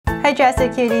Hi Draw So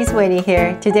Cuties, Winnie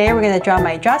here. Today we're going to draw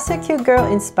my Draw So Cute girl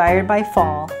inspired by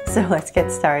fall. So let's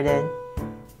get started.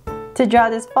 To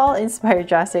draw this fall inspired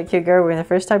Draw So Cute girl, we're going to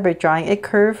first start by drawing a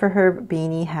curve for her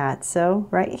beanie hat. So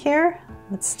right here,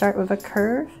 let's start with a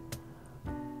curve.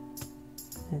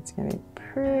 It's going to be a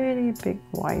pretty big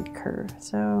wide curve.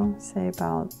 So say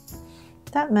about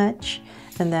that much.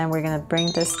 And then we're going to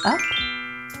bring this up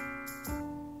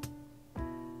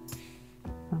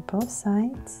on both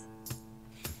sides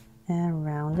and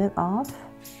round it off.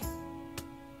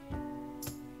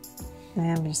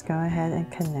 And just go ahead and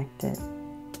connect it.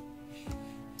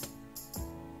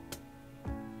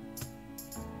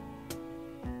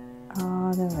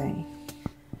 All the way.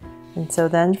 And so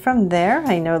then from there,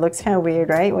 I know it looks kind of weird,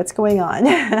 right? What's going on?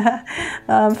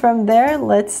 From there,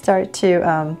 let's start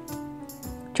to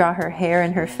draw her hair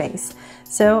and her face.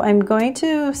 So I'm going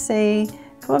to say,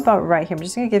 come about right here. I'm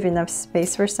just going to give you enough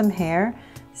space for some hair.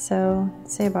 So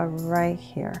say about right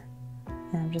here.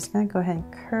 And I'm just going to go ahead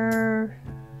and curve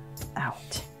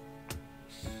out.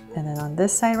 And then on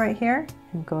this side right here,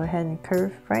 and go ahead and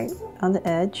curve right on the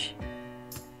edge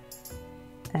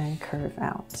and curve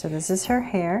out. So this is her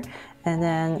hair. And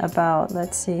then about,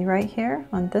 let's see, right here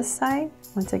on this side,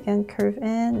 once again, curve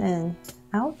in and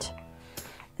out.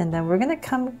 And then we're going to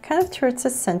come kind of towards the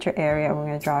center area and we're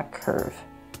going to draw a curve.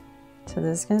 So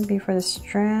this is going to be for the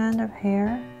strand of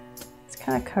hair. It's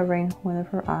kind of covering one of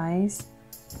her eyes.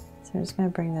 So I'm just going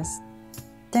to bring this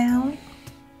down.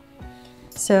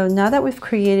 So now that we've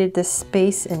created this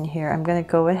space in here, I'm going to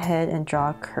go ahead and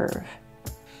draw a curve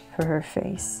for her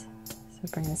face. So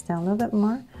bring this down a little bit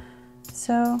more.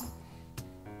 So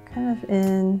kind of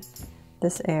in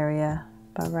this area,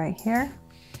 about right here.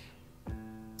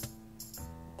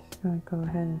 Just going to go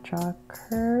ahead and draw a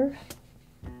curve.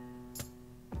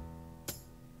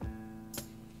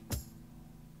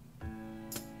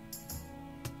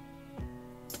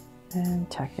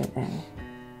 And tuck it in.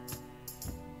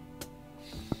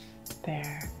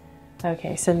 There.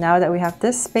 Okay, so now that we have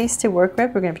this space to work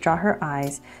with, we're going to draw her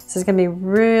eyes. So it's going to be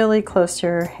really close to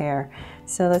her hair.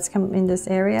 So let's come in this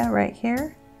area right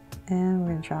here, and we're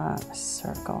going to draw a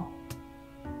circle.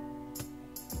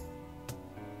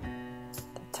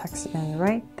 That tucks it in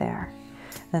right there.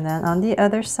 And then on the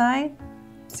other side,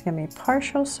 it's going to be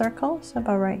partial circles,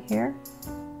 about right here.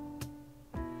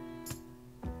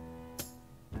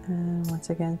 And once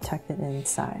again, tuck it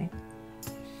inside.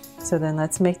 So then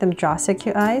let's make them Draw So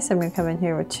Cute eyes. I'm going to come in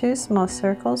here with two small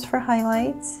circles for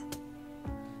highlights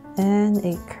and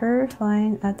a curved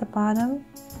line at the bottom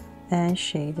and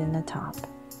shade in the top.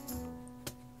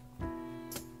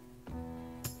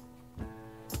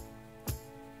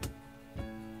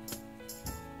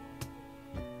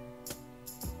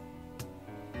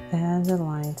 And the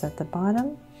lines at the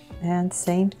bottom, and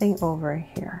same thing over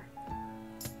here.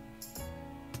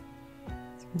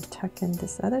 And tuck in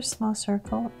this other small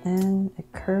circle and a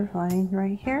curved line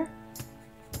right here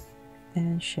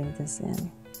and shade this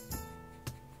in.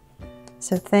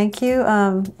 So thank you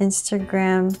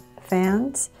Instagram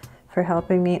fans for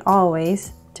helping me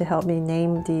always to help me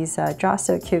name these Draw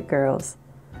So Cute girls.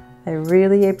 I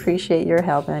really appreciate your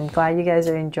help and I'm glad you guys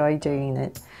are enjoying doing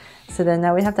it. So then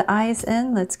now we have the eyes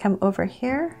in. Let's come over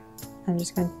here. I'm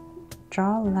just going to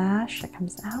draw a lash that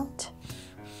comes out.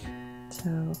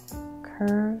 So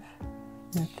curve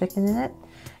and thicken it,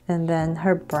 and then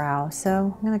her brow.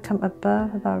 So I'm going to come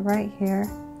above about right here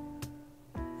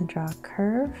and draw a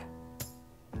curve,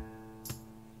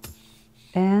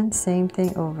 and same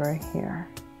thing over here,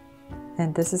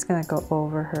 and this is going to go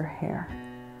over her hair.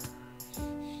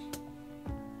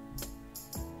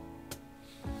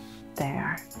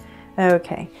 There.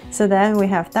 Okay, so then we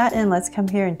have that, and let's come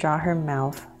here and draw her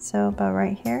mouth. So about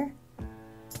right here,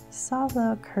 soft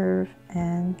little curve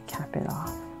and cap it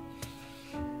off.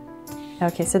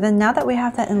 Okay, so then now that we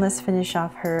have that, and let's finish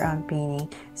off her beanie.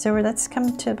 So let's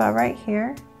come to about right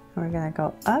here. We're gonna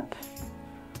go up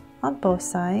on both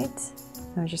sides.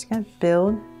 And we're just gonna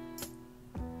build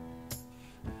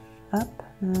up,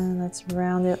 and let's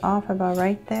round it off about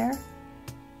right there.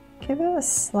 Give it a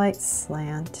slight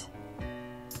slant.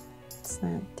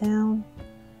 Slant down,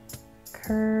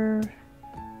 curve,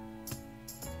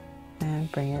 and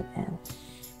bring it in.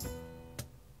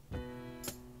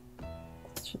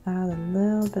 Add a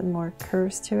little bit more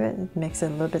curves to it. It makes it a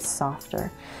little bit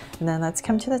softer. And then let's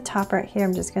come to the top right here.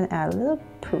 I'm just going to add a little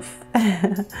poof.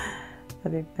 That'd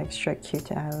be extra cute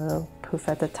to add a little poof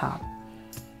at the top.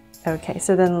 Okay,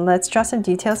 so then let's draw some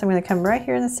details. I'm going to come right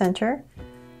here in the center.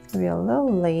 It's going to be a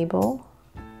little label.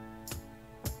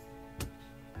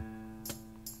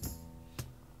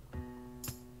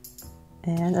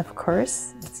 And of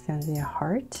course, it's going to be a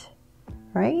heart.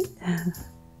 right?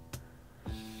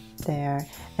 There.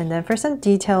 And then for some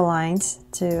detail lines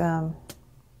to, I'm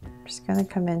just gonna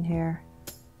come in here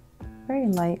very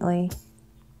lightly.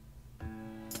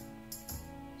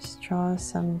 Just draw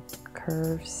some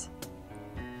curves.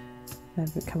 And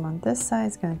if we come on this side,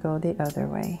 it's gonna go the other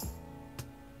way.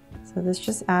 So this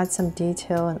just adds some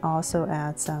detail and also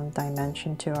adds some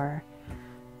dimension to our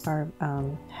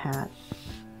hat.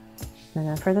 And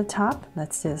then for the top,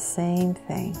 let's do the same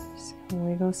thing. Just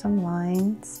wiggle some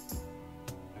lines.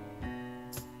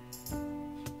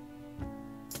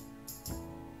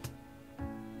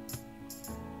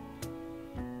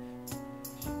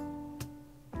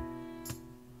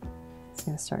 It's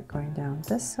gonna start going down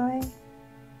this way.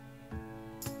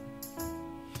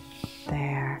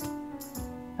 There.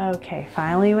 Okay,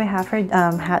 finally we have her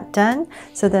hat done.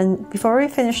 So then before we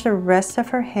finish the rest of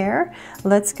her hair,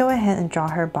 let's go ahead and draw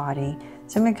her body.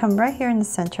 So I'm gonna come right here in the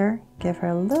center, give her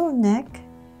a little neck,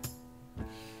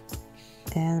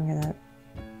 and I'm gonna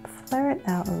flare it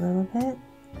out a little bit.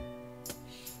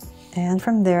 And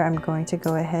from there, I'm going to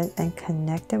go ahead and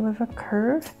connect it with a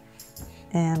curve.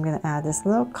 And I'm gonna add this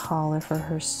little collar for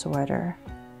her sweater.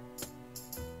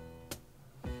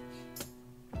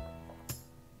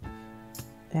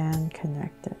 And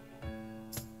connect it.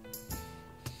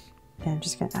 And I'm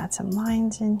just gonna add some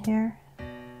lines in here.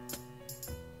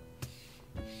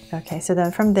 Okay, so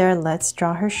then from there, let's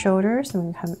draw her shoulders.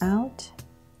 I'm gonna come out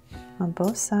on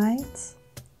both sides.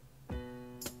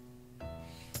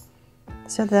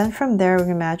 So then from there, we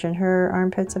can imagine her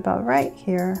armpits about right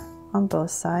here on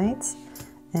both sides.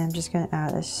 And I'm just gonna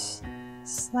add a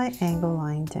slight angle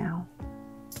line down.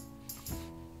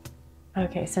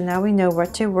 Okay, so now we know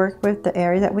what to work with, the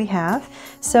area that we have.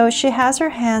 So she has her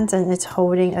hands and it's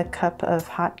holding a cup of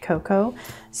hot cocoa.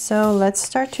 So let's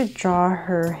start to draw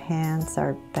her hands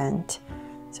are bent.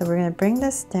 So we're gonna bring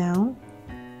this down.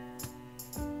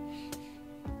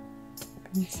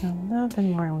 Bring this down a little bit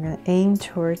more and we're gonna aim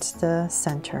towards the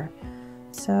center.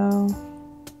 So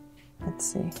let's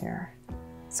see here.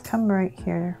 Let's come right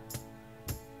here.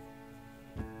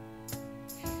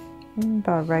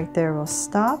 About right there, we'll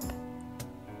stop.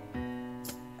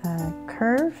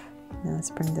 Curve. Now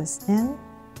let's bring this in.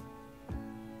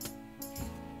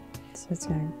 So it's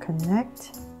going to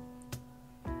connect.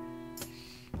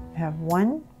 We have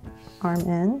one arm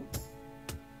in.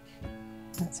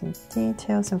 Add some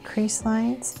detail, some crease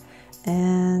lines,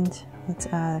 and let's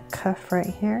add a cuff right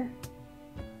here.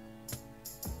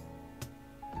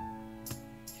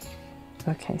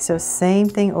 Okay, so same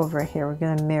thing over here. We're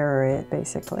going to mirror it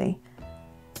basically.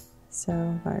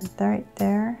 So right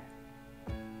there.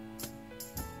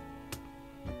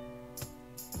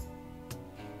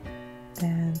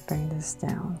 And bring this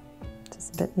down. It's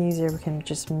a bit easier. We can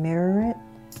just mirror it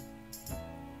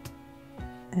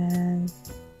and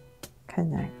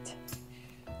connect.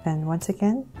 And once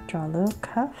again, draw a little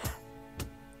cuff.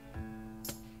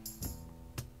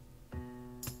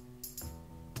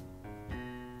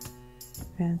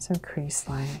 And some crease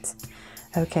lines.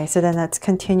 Okay, so then let's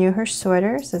continue her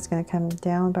sweater. So it's going to come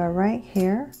down about right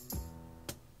here.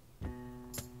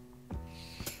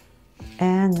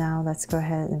 And now let's go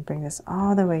ahead and bring this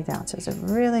all the way down. So it's a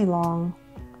really long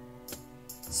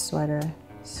sweater.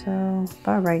 So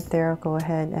about right there, I'll go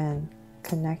ahead and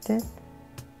connect it.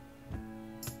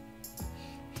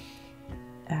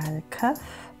 Add a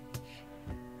cuff,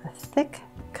 a thick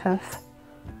cuff,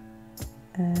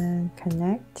 and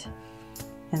connect.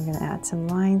 I'm going to add some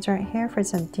lines right here for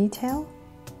some detail.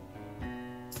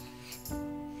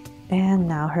 And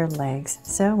now her legs.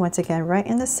 So once again, right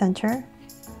in the center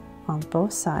on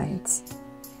both sides.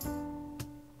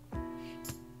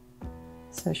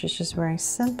 So she's just wearing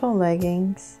simple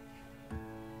leggings.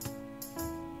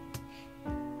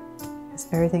 Because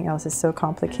everything else is so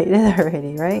complicated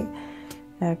already, right?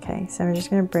 Okay, so I'm just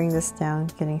going to bring this down,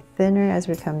 getting thinner as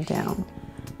we come down.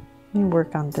 Let me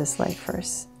work on this leg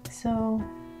first. So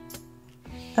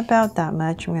about that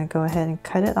much, I'm going to go ahead and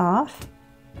cut it off.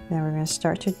 Then we're going to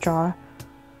start to draw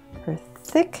her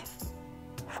thick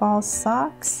false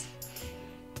socks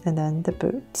and then the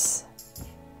boots.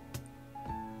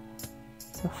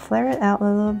 So flare it out a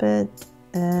little bit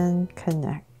and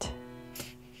connect.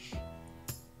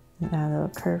 And add a little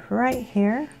curve right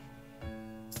here.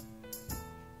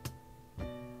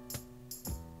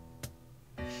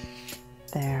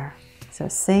 There. So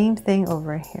same thing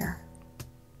over here.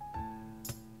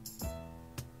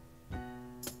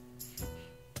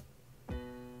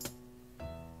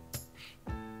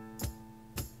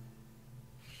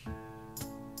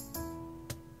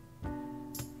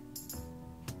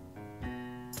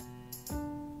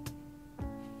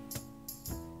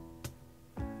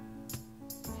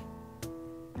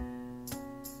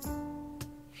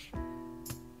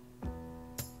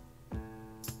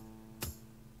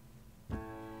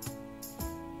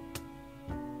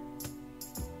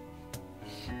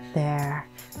 There.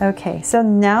 Okay, so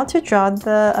now to draw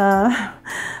the a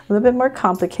little bit more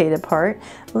complicated part,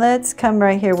 let's come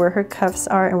right here where her cuffs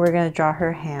are and we're going to draw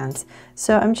her hands.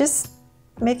 So I'm just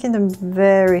making them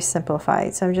very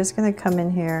simplified. So I'm just going to come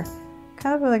in here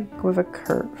kind of like with a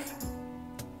curve.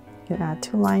 You can add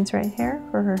 2 lines right here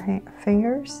for her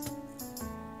fingers.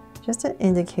 Just an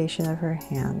indication of her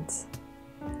hands.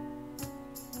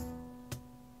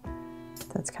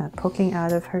 That's kind of poking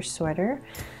out of her sweater.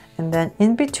 And then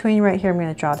in between right here, I'm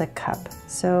going to draw the cup.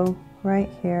 So right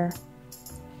here,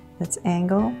 let's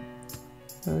angle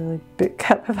a really big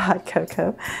cup of hot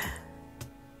cocoa.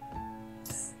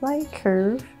 Slight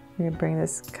curve. I'm going to bring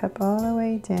this cup all the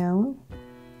way down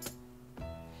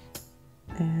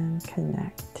and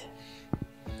connect.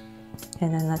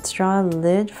 And then let's draw a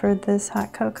lid for this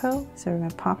hot cocoa. So we're going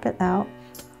to pop it out.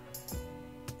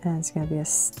 And it's going to be a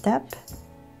step.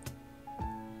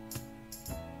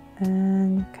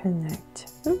 And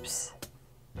connect. Oops.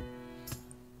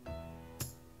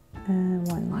 And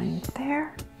 1 line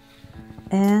there.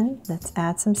 And let's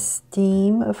add some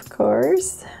steam, of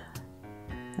course.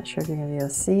 Not sure if you're going to be able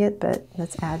to see it, but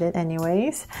let's add it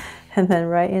anyways. And then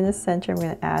right in the center, I'm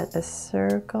going to add a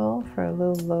circle for a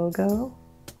little logo.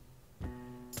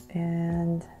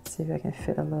 And let's see if I can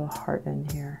fit a little heart in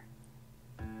here.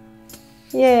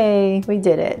 Yay, we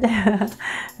did it.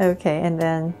 Okay, and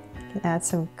then you can add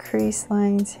some crease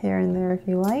lines here and there if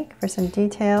you like for some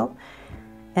detail.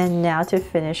 And now to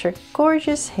finish her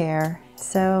gorgeous hair.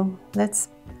 So let's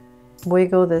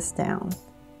wiggle this down.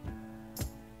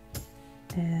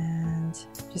 And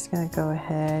I'm just going to go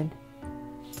ahead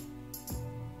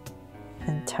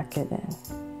and tuck it in.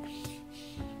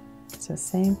 So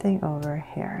same thing over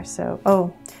here. So,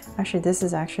 oh, actually this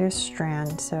is actually a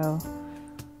strand. So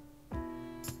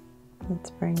let's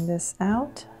bring this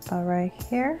out about right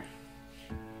here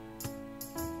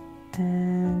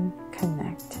and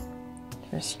connect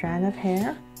to a strand of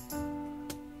hair.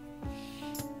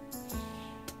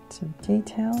 Some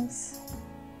details.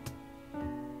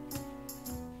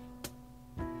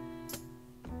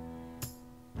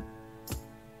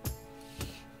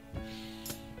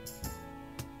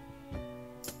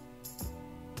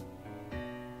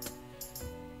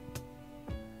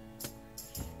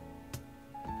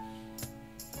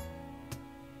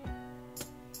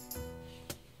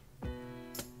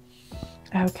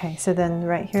 Okay, so then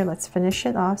right here, let's finish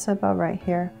it off. So about right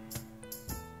here,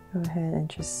 go ahead and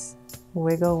just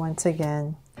wiggle once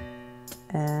again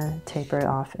and taper it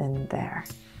off in there.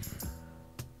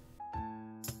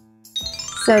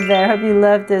 So there, hope you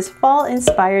love this fall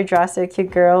inspired Draw So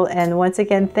Cute girl. And once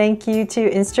again, thank you to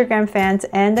Instagram fans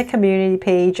and the community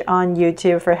page on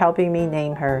YouTube for helping me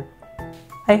name her.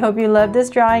 I hope you love this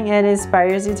drawing and it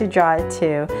inspires you to draw it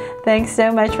too. Thanks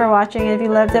so much for watching. If you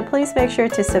loved it, please make sure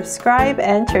to subscribe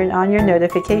and turn on your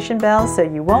notification bell so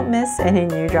you won't miss any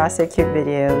new Draw So Cute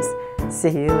videos.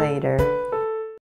 See you later.